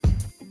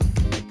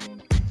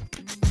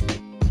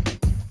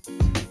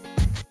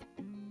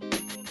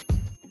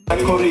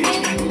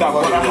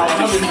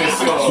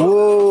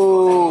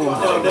Whoa,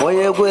 why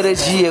you go to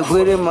G,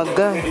 my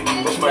guy?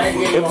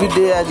 Every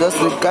day I just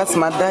cast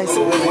my dice.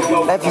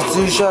 Life is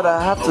too short,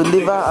 I have to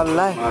live out a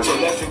life. I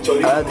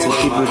have to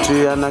keep it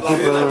true and I keep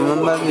it.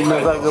 Remember me,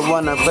 never get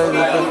one. I pray with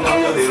them.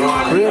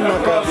 Rain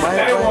like a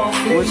fire,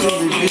 watching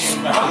the fish.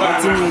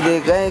 Eating with the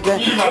guy,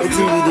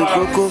 eating with the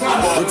cocoa,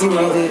 eating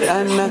with the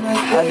Anna.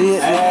 I did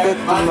respect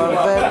to my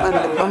vibe and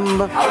the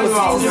bamba.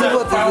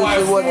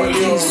 What it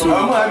is, so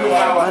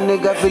my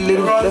nigga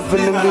feeling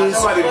this.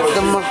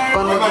 Come up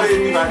on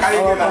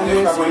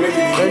this.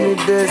 Any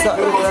days I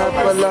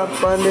pull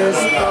up on this.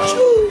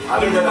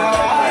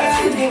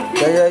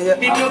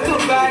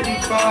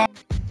 Yeah.